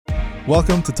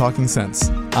Welcome to Talking Sense.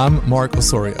 I'm Mark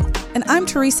Osorio. And I'm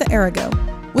Teresa Arago.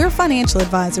 We're financial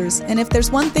advisors, and if there's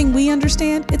one thing we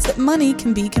understand, it's that money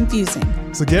can be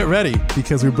confusing. So get ready,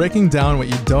 because we're breaking down what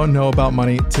you don't know about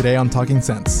money today on Talking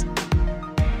Sense.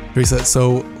 Teresa,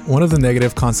 so one of the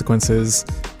negative consequences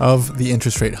of the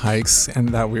interest rate hikes and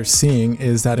that we're seeing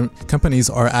is that companies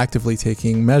are actively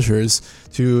taking measures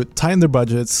to tighten their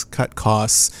budgets, cut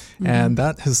costs, and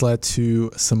that has led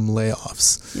to some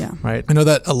layoffs. Yeah. Right. I know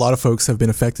that a lot of folks have been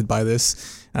affected by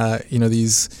this.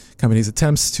 These companies'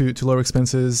 attempts to lower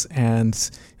expenses, and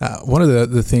one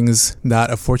of the things that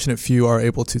a fortunate few are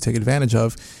able to take advantage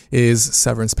of is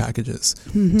severance packages.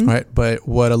 Right. But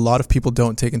what a lot of people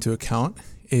don't take into account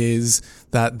is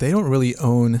that they don't really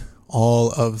own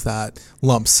all of that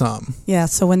lump sum. Yeah,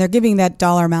 so when they're giving that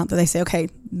dollar amount that they say, okay,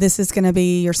 this is going to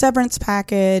be your severance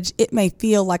package, it may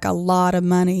feel like a lot of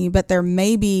money, but there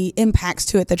may be impacts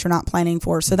to it that you're not planning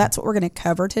for. So that's what we're going to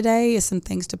cover today, is some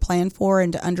things to plan for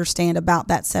and to understand about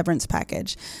that severance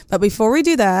package. But before we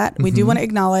do that, we do want to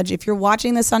acknowledge, if you're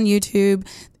watching this on YouTube,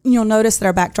 you'll notice that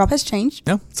our backdrop has changed.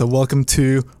 Yeah. So welcome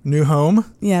to new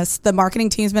home. Yes. The marketing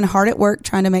team's been hard at work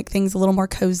trying to make things a little more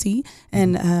cozy,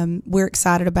 and we're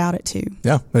excited about it too.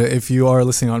 Yeah. But if you are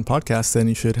listening on podcast, then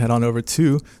you should head on over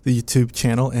to the YouTube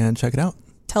channel and check it out.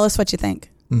 Tell us what you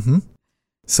think.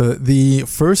 So the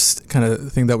first kind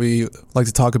of thing that we like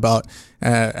to talk about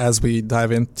as we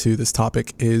dive into this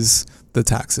topic is the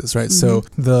taxes, right? So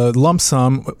the lump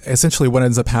sum, essentially what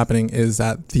ends up happening is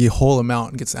that the whole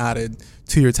amount gets added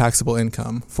to your taxable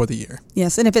income for the year.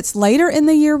 Yes, and if it's later in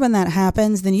the year when that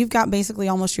happens, then you've got basically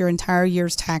almost your entire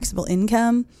year's taxable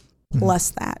income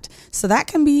plus that. So that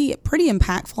can be pretty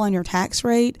impactful on your tax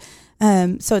rate.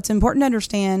 So it's important to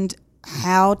understand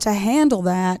how to handle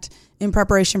that in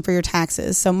preparation for your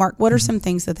taxes. So Mark, what are some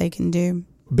things that they can do?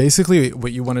 Basically,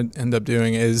 what you want to end up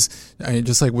doing is,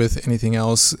 just like with anything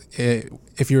else,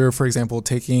 if you're, for example,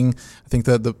 taking, I think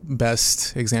that the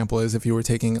best example is if you were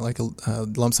taking like a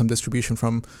lump sum distribution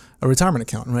from a retirement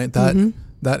account, right?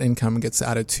 That income gets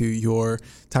added to your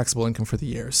taxable income for the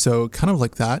year. So kind of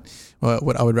like that,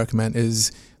 what I would recommend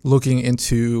is looking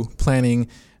into planning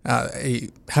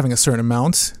having a certain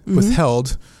amount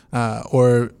withheld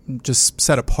or just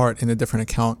set apart in a different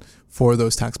account for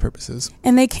those tax purposes.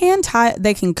 And they can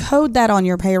code that on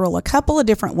your payroll a couple of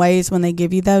different ways when they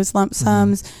give you those lump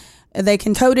sums. They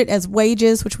can code it as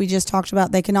wages, which we just talked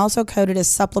about. They can also code it as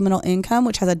supplemental income,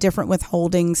 which has a different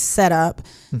withholding setup.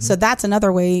 So that's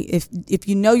another way. If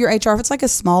you know your HR, if it's like a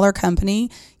smaller company,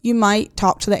 you might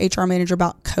talk to the HR manager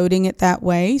about coding it that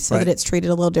way so that it's treated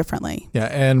a little differently. Yeah,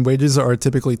 and wages are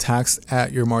typically taxed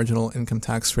at your marginal income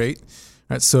tax rate.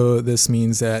 Right, so this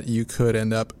means that you could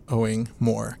end up owing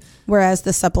more. Whereas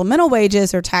the supplemental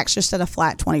wages are taxed just at a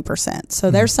flat 20%. So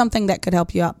there's something that could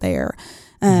help you out there.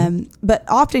 But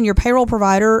often your payroll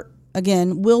provider,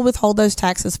 again, will withhold those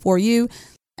taxes for you.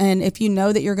 And if you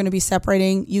know that you're going to be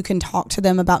separating, you can talk to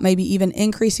them about maybe even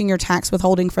increasing your tax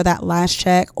withholding for that last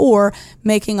check or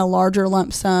making a larger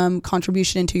lump sum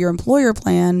contribution into your employer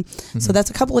plan. So that's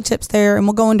a couple of tips there, and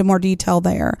we'll go into more detail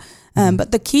there.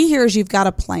 But the key here is you've got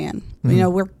a plan. You know,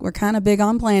 we're kind of big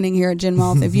on planning here at Gen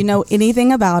Wealth. If you know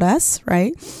anything about us,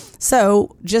 right?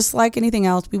 So just like anything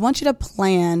else, we want you to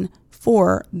plan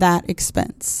for that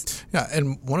expense. Yeah,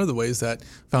 and one of the ways that I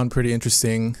found pretty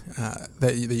interesting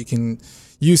that you can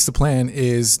use to plan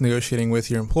is negotiating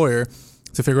with your employer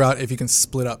to figure out if you can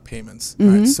split up payments.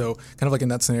 Right? So kind of like in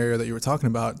that scenario that you were talking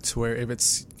about, to where if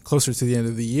it's closer to the end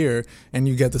of the year and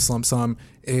you get this lump sum,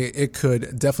 it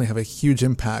could definitely have a huge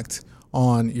impact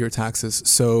on your taxes.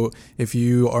 So if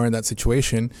you are in that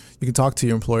situation, you can talk to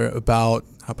your employer about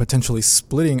potentially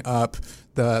splitting up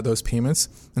those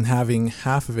payments and having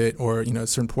half of it, or a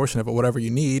certain portion of it, whatever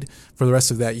you need for the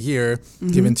rest of that year,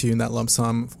 given to you in that lump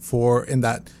sum in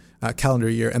that calendar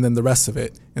year, and then the rest of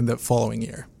it in the following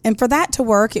year. And for that to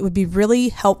work, it would be really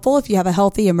helpful if you have a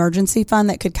healthy emergency fund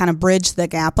that could kind of bridge the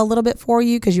gap a little bit for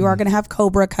you, because you are going to have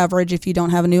COBRA coverage if you don't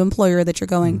have a new employer that you're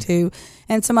going to,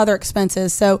 and some other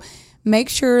expenses. So make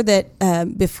sure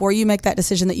that before you make that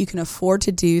decision that you can afford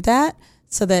to do that,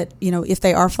 so that, if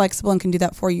they are flexible and can do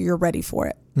that for you, you're ready for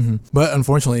it. But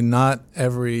unfortunately, not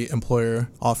every employer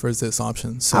offers this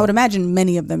option. So I would imagine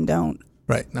many of them don't.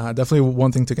 Right. Definitely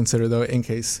one thing to consider, though, in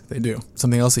case they do.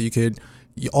 Something else that you could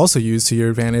also use to your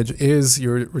advantage is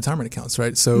your retirement accounts,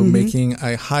 right? So making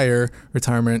a higher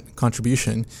retirement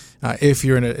contribution if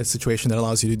you're in a situation that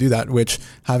allows you to do that, which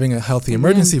having a healthy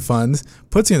emergency fund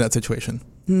puts you in that situation.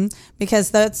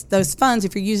 Because those funds,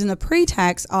 if you're using the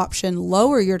pre-tax option,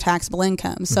 lower your taxable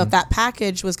income. So if that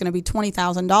package was going to be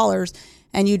 $20,000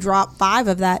 and you drop 5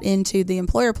 of that into the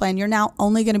employer plan, you're now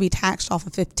only going to be taxed off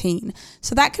of 15.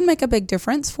 So that can make a big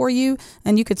difference for you.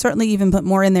 And you could certainly even put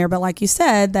more in there. But like you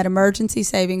said, that emergency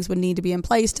savings would need to be in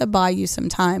place to buy you some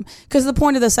time, because the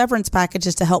point of the severance package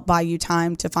is to help buy you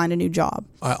time to find a new job.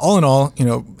 All in all,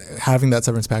 having that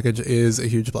severance package is a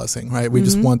huge blessing, right? We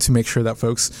just want to make sure that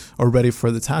folks are ready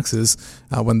for the taxes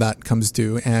when that comes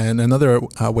due. And another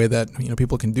way that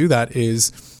people can do that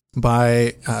is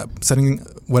by setting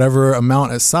whatever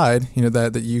amount aside,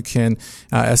 that you can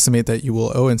estimate that you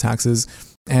will owe in taxes,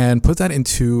 and put that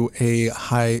into a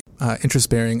high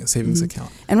interest-bearing savings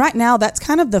account. And right now, that's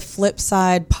kind of the flip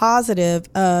side positive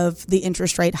of the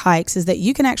interest rate hikes, is that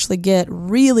you can actually get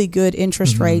really good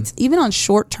interest rates, even on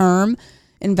short-term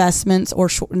investments, or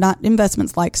not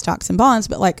investments like stocks and bonds,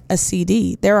 but like a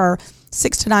CD. There are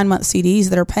 6 to 9 month CDs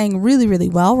that are paying really, really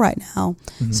well right now.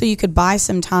 So you could buy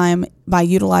some time by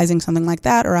utilizing something like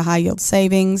that, or a high yield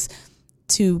savings,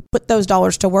 to put those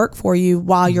dollars to work for you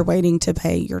while you're waiting to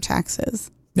pay your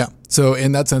taxes. Yeah. So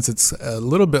in that sense, it's a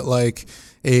little bit like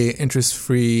a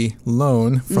interest-free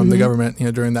loan from the government,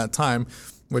 during that time,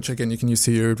 which again you can use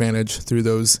to your advantage through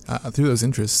those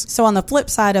interests. So on the flip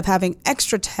side of having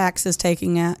extra taxes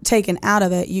taken out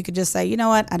of it, you could just say, you know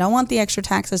what, I don't want the extra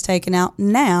taxes taken out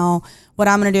now. What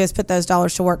I'm going to do is put those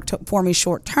dollars to work for me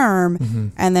short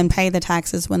term, and then pay the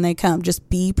taxes when they come. Just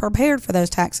be prepared for those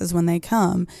taxes when they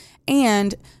come,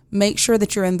 and make sure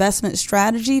that your investment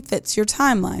strategy fits your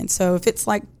timeline. So if it's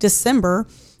like December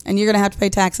and you're going to have to pay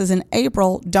taxes in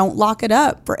April, don't lock it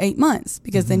up for 8 months,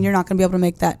 because then you're not going to be able to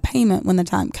make that payment when the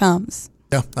time comes.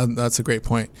 Yeah, that's a great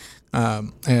point.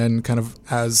 And kind of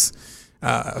as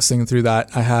I was thinking through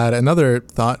that, I had another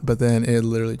thought, but then it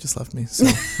literally just left me. So.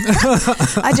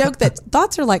 I joke that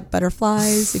thoughts are like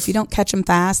butterflies. If you don't catch them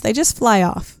fast, they just fly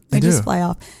off. They just fly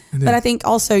off. But I think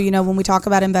also, when we talk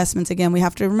about investments, again, we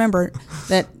have to remember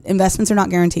that investments are not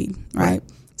guaranteed, right?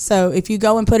 So if you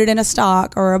go and put it in a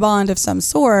stock or a bond of some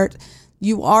sort,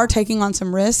 you are taking on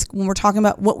some risk. When we're talking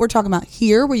about what we're talking about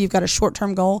here, where you've got a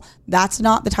short-term goal, that's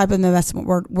not the type of investment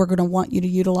we're going to want you to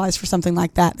utilize for something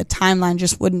like that. The timeline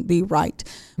just wouldn't be right.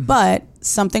 But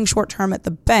something short-term at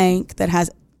the bank that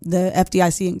has the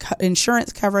FDIC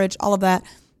insurance coverage, all of that,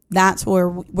 that's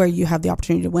where you have the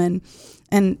opportunity to win.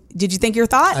 And did you think your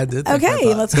thought? I did.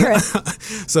 Okay, let's hear it.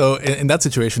 So in that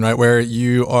situation, right, where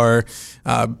you are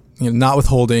not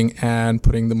withholding and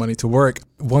putting the money to work,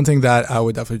 one thing that I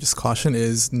would definitely just caution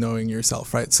is knowing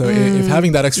yourself, right? So if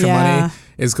having that extra money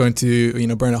is going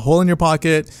to burn a hole in your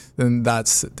pocket, then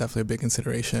that's definitely a big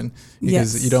consideration,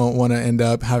 because you don't want to end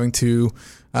up having to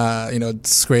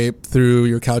scrape through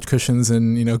your couch cushions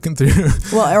and,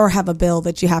 through. Or have a bill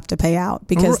that you have to pay out,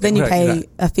 because then you pay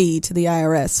a fee to the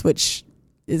IRS, which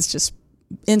is just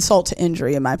insult to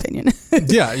injury, in my opinion.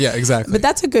 Yeah, exactly. But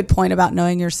that's a good point about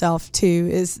knowing yourself too,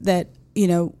 is that,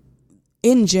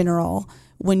 in general,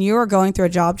 when you're going through a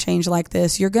job change like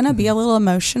this, you're going to be a little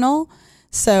emotional.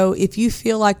 So if you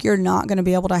feel like you're not going to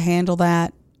be able to handle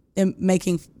that, in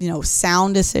making,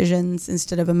 sound decisions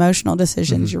instead of emotional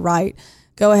decisions, you're right.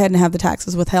 Go ahead and have the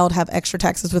taxes withheld, have extra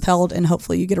taxes withheld, and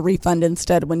hopefully you get a refund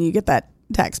instead when you get that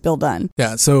tax bill done.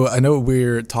 Yeah. So I know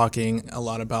we're talking a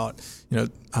lot about,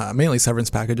 mainly severance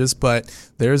packages, but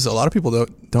there's a lot of people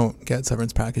that don't get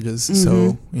severance packages.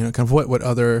 So, kind of what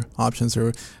other options,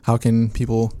 or how can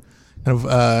people kind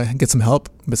of get some help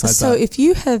besides that? So if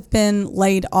you have been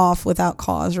laid off without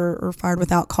cause or fired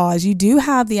without cause, you do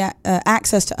have the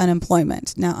access to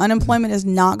unemployment. Now, unemployment is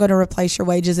not going to replace your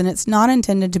wages, and it's not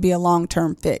intended to be a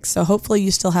long-term fix. So hopefully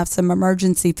you still have some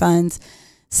emergency funds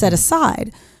set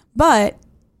aside. But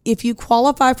if you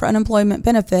qualify for unemployment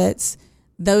benefits,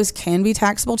 those can be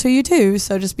taxable to you too.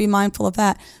 So just be mindful of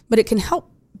that. But it can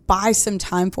help buy some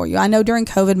time for you. I know during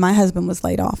COVID, my husband was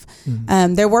laid off.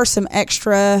 There were some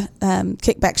extra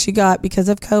kickbacks you got because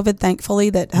of COVID,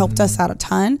 thankfully, that helped us out a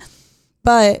ton.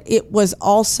 But it was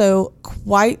also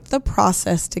quite the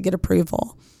process to get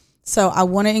approval. So I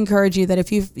want to encourage you that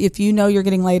if you know you're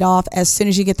getting laid off, as soon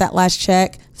as you get that last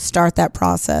check, start that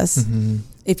process.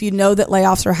 If you know that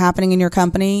layoffs are happening in your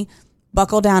company,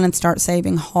 buckle down and start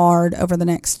saving hard over the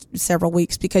next several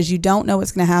weeks, because you don't know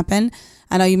what's going to happen.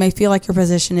 I know you may feel like your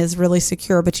position is really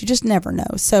secure, but you just never know.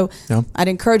 So I'd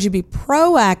encourage you to be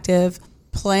proactive,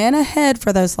 plan ahead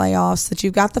for those layoffs so that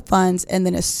you've got the funds. And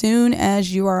then as soon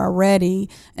as you are ready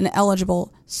and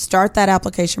eligible, start that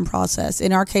application process.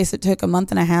 In our case, it took a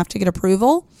month and a half to get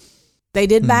approval. They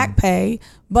did back pay,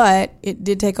 but it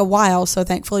did take a while. So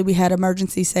thankfully we had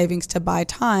emergency savings to buy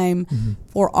time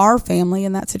for our family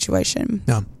in that situation.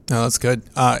 Yeah. No, that's good.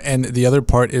 And the other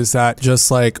part is that just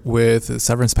like with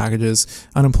severance packages,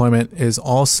 unemployment is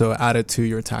also added to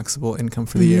your taxable income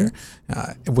for the year,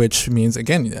 which means,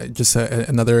 again, just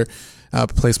another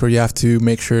place where you have to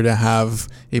make sure to have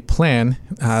a plan.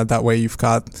 That way you've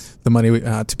got the money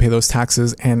to pay those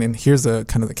taxes. And here's the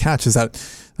kind of the catch is that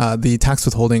the tax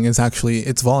withholding is actually,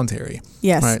 it's voluntary.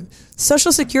 Yes. Right?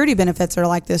 Social Security benefits are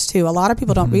like this too. A lot of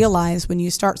people don't realize when you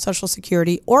start Social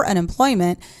Security or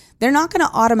unemployment, they're not going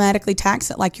to automatically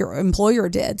tax it like your employer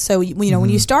did. So, when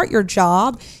you start your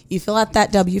job, you fill out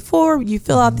that W-4, you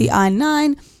fill out the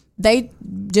I-9, they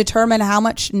determine how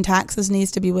much in taxes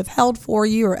needs to be withheld for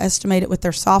you or estimate it with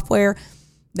their software.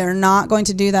 They're not going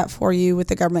to do that for you with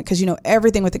the government because,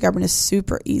 everything with the government is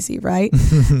super easy, right?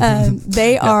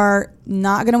 They are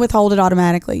not going to withhold it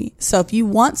automatically. So if you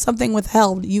want something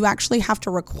withheld, you actually have to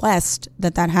request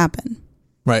that happen.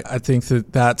 Right. I think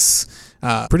that's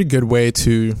a pretty good way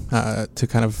to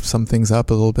kind of sum things up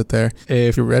a little bit there.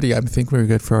 If you're ready, I think we're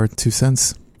good for our 2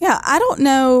 cents. Yeah. I don't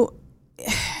know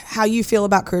how you feel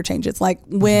about career changes. Like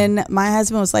when my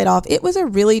husband was laid off, it was a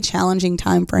really challenging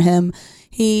time for him.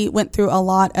 He went through a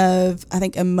lot of, I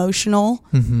think, emotional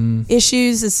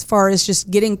issues as far as just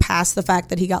getting past the fact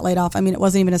that he got laid off. I mean, it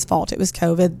wasn't even his fault. It was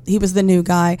COVID. He was the new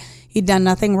guy. He'd done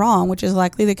nothing wrong, which is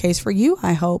likely the case for you,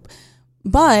 I hope.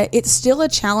 But it's still a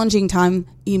challenging time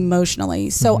emotionally.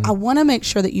 So I want to make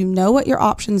sure that you know what your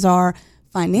options are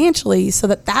financially so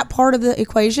that part of the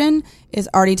equation is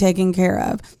already taken care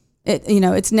of.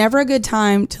 It's never a good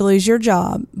time to lose your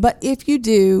job, but if you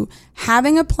do,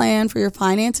 having a plan for your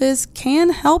finances can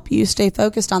help you stay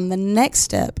focused on the next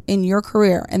step in your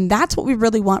career. And that's what we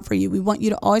really want for you. We want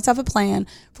you to always have a plan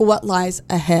for what lies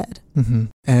ahead.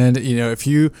 And, if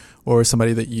you or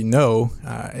somebody that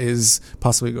is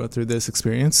possibly going through this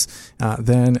experience,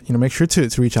 then, make sure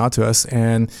to reach out to us.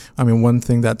 And I mean, one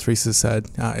thing that Teresa said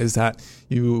is that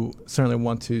you certainly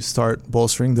want to start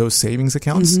bolstering those savings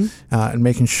accounts and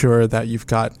making sure that you've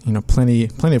got, plenty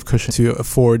of cushion to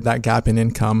afford that gap in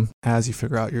income as you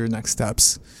figure out your next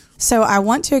steps. So I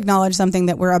want to acknowledge something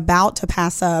that we're about to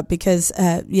pass up because,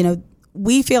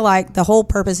 we feel like the whole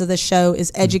purpose of this show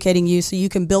is educating you so you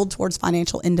can build towards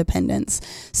financial independence.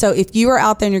 So if you are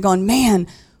out there and you're going, man,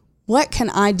 what can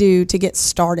I do to get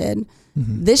started?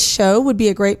 This show would be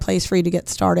a great place for you to get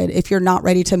started if you're not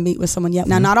ready to meet with someone yet.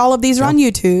 Now, not all of these are on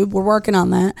YouTube. We're working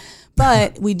on that.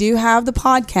 But we do have the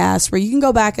podcast where you can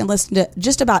go back and listen to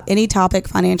just about any topic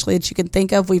financially that you can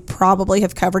think of. We probably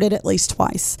have covered it at least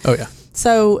twice. Oh, yeah.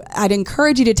 So I'd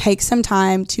encourage you to take some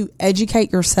time to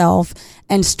educate yourself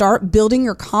and start building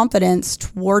your confidence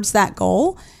towards that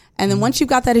goal. And then once you've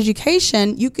got that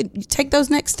education, you could take those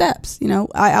next steps.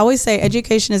 I always say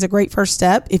education is a great first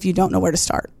step if you don't know where to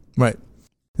start. Right.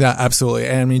 Yeah, absolutely.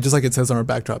 And I mean, just like it says on our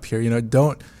backdrop here,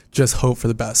 don't just hope for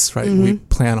the best, right? We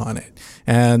plan on it.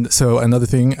 And so another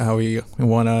thing, we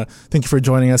want to thank you for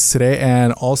joining us today.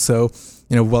 And also,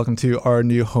 welcome to our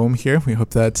new home here. We hope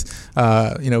that,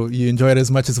 you enjoy it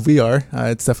as much as we are.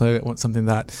 It's definitely something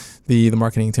that the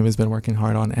marketing team has been working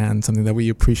hard on and something that we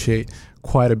appreciate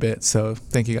quite a bit. So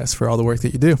thank you guys for all the work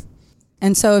that you do.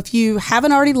 And so if you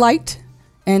haven't already liked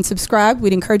and subscribed,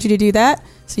 we'd encourage you to do that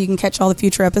so you can catch all the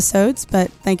future episodes. But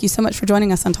thank you so much for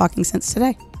joining us on Talking Sense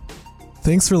today.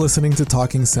 Thanks for listening to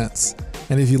Talking Sense.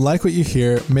 And if you like what you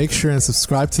hear, make sure and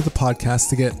subscribe to the podcast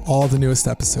to get all the newest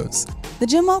episodes. The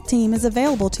Jim Walt team is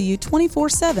available to you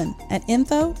 24/7 at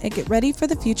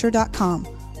info@getreadyforthefuture.com.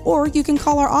 Or you can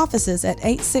call our offices at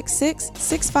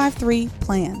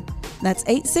 866-653-PLAN. That's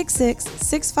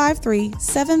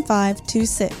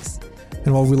 866-653-7526.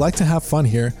 And while we like to have fun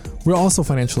here, we're also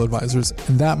financial advisors,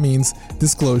 and that means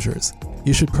disclosures.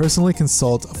 You should personally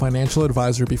consult a financial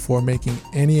advisor before making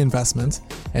any investment,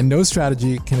 and no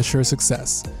strategy can assure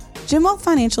success. Jim Walt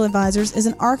Financial Advisors is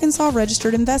an Arkansas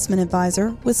registered investment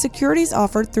advisor with securities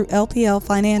offered through LPL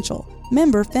Financial,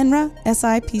 member FINRA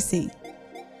SIPC.